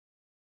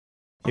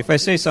If I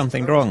say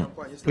something wrong,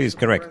 please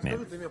correct me.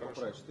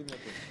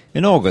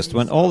 In August,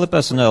 when all the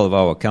personnel of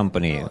our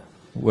company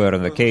were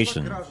on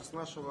vacation,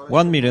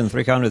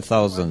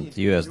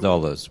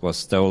 $1,300,000 was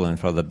stolen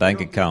from the bank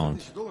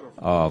account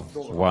of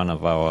one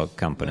of our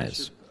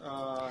companies.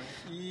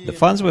 The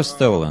funds were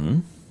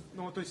stolen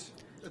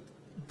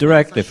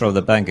directly from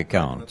the bank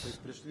account.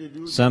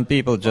 Some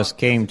people just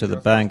came to the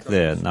bank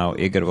there. Now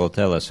Igor will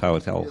tell us how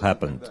it all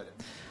happened.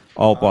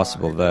 All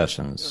possible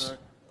versions.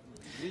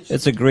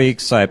 It's a Greek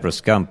Cyprus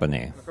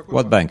company.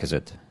 What bank is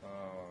it?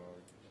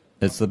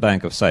 It's the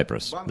Bank of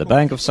Cyprus. The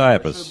Bank of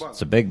Cyprus.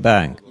 It's a big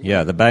bank.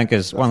 Yeah, the bank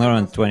is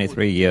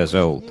 123 years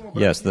old.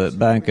 Yes, the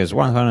bank is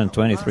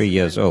 123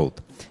 years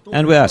old.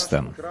 And we asked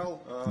them,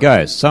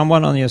 guys,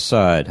 someone on your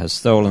side has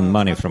stolen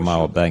money from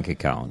our bank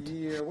account.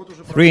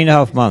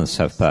 3.5 months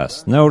have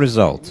passed. No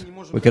result.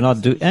 We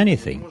cannot do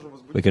anything.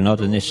 We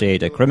cannot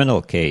initiate a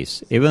criminal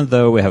case, even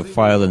though we have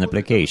filed an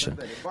application.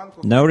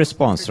 No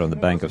response from the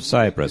Bank of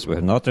Cyprus. We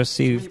have not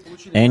received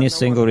any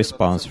single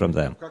response from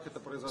them.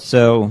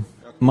 So,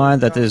 mind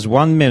that is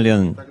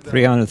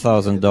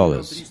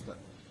 $1,300,000.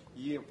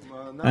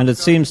 And it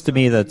seems to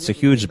me that's a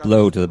huge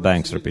blow to the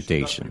bank's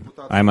reputation.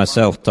 I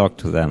myself talked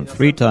to them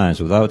 3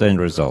 times without any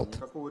result.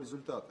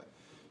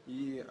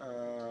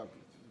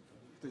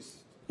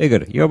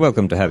 Igor, you're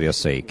welcome to have your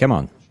say. Come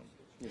on.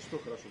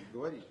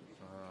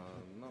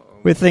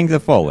 We think the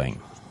following.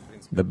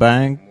 The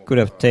bank could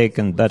have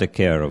taken better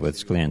care of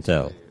its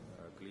clientele.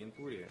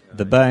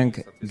 The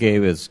bank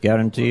gave its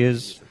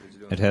guarantees.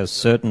 It has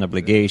certain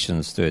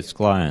obligations to its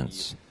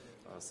clients.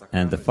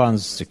 And the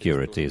fund's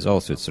security is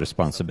also its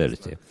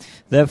responsibility.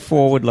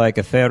 Therefore, we'd like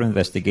a fair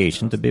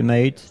investigation to be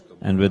made,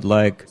 and we'd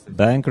like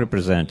bank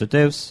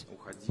representatives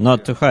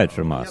not to hide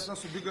from us.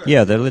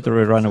 Yeah, they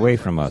literally run away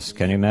from us.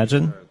 Can you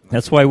imagine?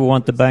 That's why we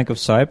want the Bank of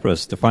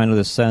Cyprus to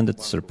finally send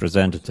its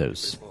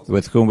representatives,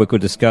 with whom we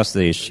could discuss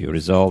the issue,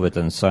 resolve it,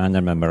 and sign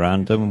a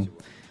memorandum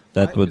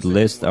that would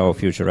list our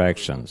future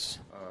actions.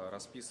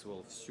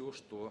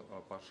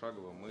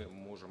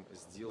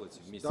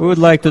 We would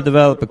like to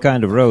develop a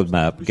kind of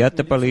roadmap, get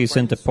the police,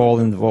 Interpol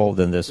involved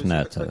in this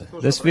matter.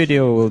 This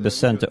video will be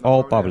sent to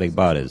all public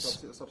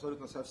bodies.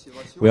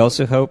 We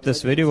also hope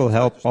this video will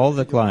help all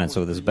the clients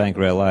of this bank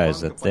realize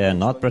that they are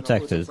not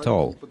protected at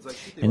all.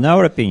 In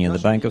our opinion, the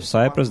Bank of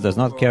Cyprus does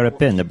not care a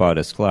pin about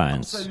its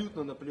clients.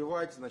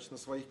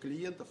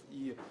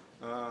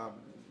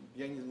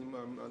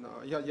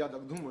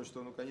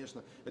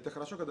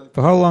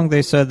 For how long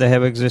they said they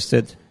have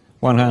existed?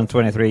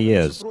 123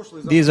 years.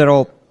 These are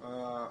all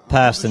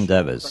past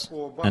endeavors,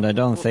 and I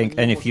don't think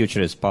any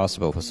future is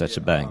possible for such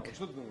a bank.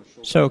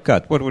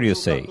 Shaukat, what would you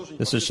say?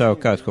 This is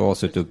Shaukat, who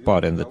also took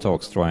part in the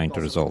talks trying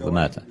to resolve the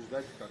matter.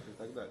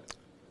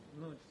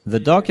 The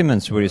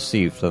documents we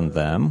received from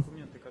them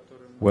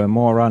were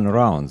more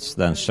runarounds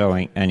than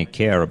showing any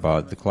care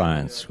about the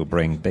clients who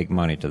bring big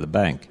money to the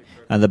bank.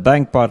 And the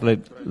bank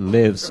partly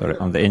lives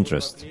on the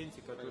interest.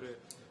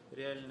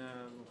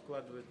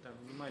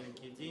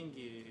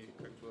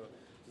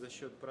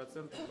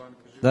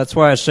 That's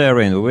why,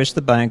 Sharon, we wish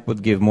the bank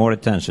would give more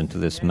attention to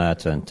this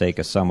matter and take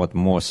a somewhat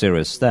more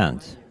serious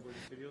stand.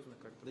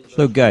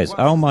 Look, guys,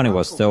 our money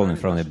was stolen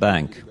from the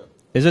bank.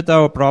 Is it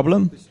our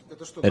problem?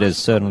 It is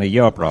certainly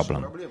your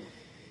problem.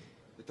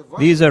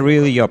 These are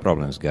really your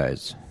problems,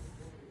 guys.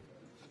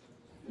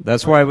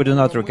 That's why we do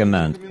not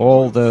recommend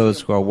all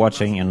those who are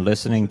watching and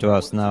listening to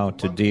us now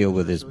to deal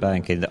with this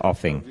bank in the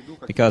offing,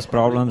 because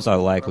problems are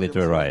likely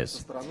to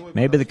arise.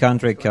 Maybe the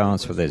country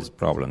accounts for these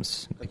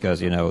problems, because,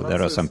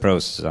 there are some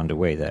processes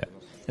underway there.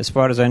 As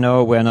far as I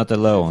know, we are not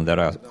alone. There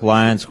are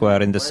clients who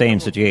are in the same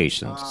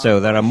situation, so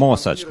there are more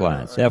such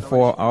clients.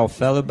 Therefore, our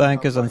fellow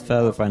bankers and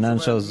fellow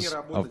financials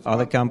of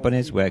other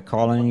companies, we are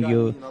calling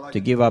you to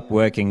give up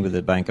working with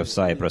the Bank of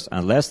Cyprus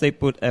unless they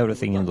put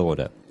everything in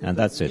order. And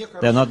that's it.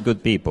 They're not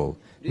good people,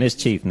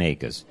 mischief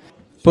makers.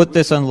 Put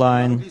this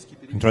online,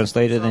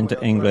 translate it into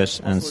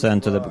English, and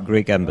send to the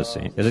Greek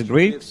embassy. Is it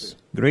Greece?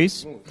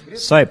 Greece?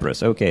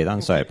 Cyprus. Okay,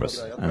 then Cyprus.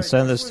 And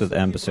send this to the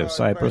Embassy of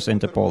Cyprus,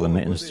 Interpol, the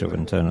Ministry of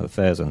Internal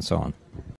Affairs, and so on.